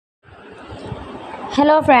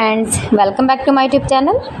Hello friends, welcome back to my YouTube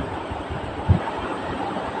channel.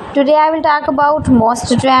 Today I will talk about most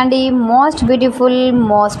trendy, most beautiful,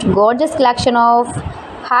 most gorgeous collection of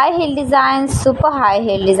high heel designs, super high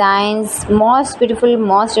heel designs, most beautiful,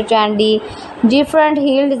 most trendy, different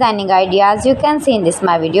heel designing ideas you can see in this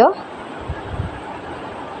my video.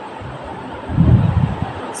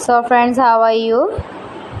 So friends, how are you?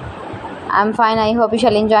 I'm fine. I hope you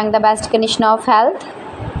shall enjoying the best condition of health.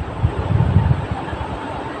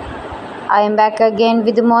 I am back again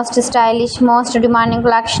with the most stylish, most demanding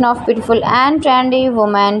collection of beautiful and trendy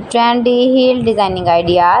women, trendy heel designing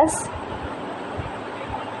ideas.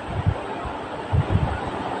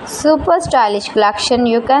 Super stylish collection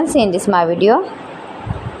you can see in this my video.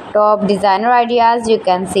 Top designer ideas you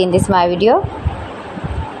can see in this my video.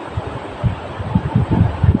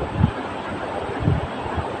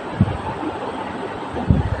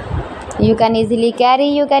 You can easily carry,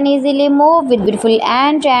 you can easily move with beautiful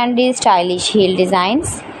and trendy stylish heel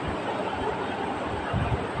designs.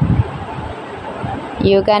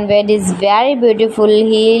 You can wear these very beautiful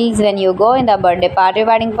heels when you go in the birthday party,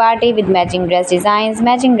 wedding party with matching dress designs,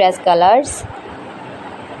 matching dress colors.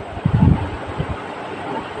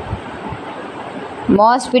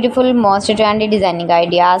 Most beautiful, most trendy designing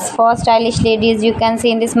ideas for stylish ladies you can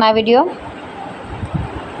see in this my video.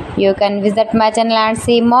 You can visit my channel and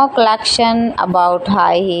see more collection about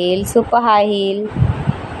high heel, super high heel,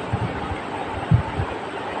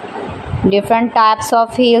 different types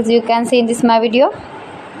of heels you can see in this my video.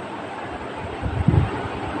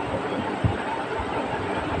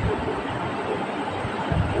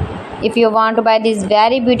 If you want to buy this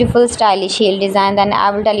very beautiful stylish heel design, then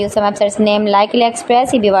I will tell you some websites name like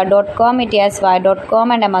AliExpress, eBay.com,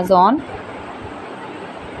 ETSY.com and Amazon.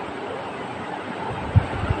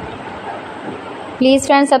 Please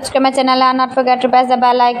friends, subscribe my channel and not forget to press the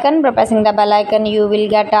bell icon. By pressing the bell icon you will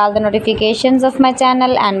get all the notifications of my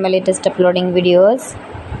channel and my latest uploading videos.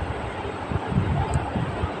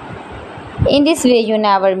 In this way you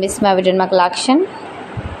never miss my video in my collection.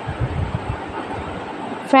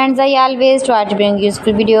 Friends, I always try to bring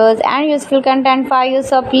useful videos and useful content for you,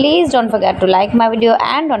 so please don't forget to like my video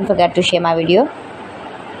and don't forget to share my video.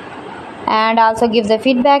 And also give the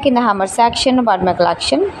feedback in the comment section about my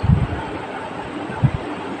collection.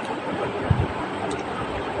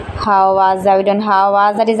 How was the video and how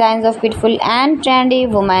was the designs of beautiful and trendy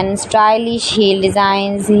women, stylish heel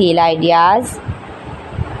designs, heel ideas,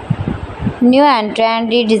 new and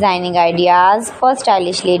trendy designing ideas for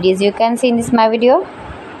stylish ladies you can see in this my video.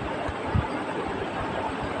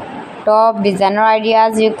 Top designer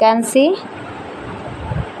ideas you can see.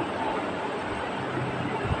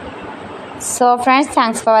 So friends,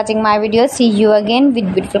 thanks for watching my video. See you again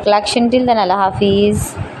with beautiful collection. Till then, Allah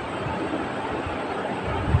Hafiz.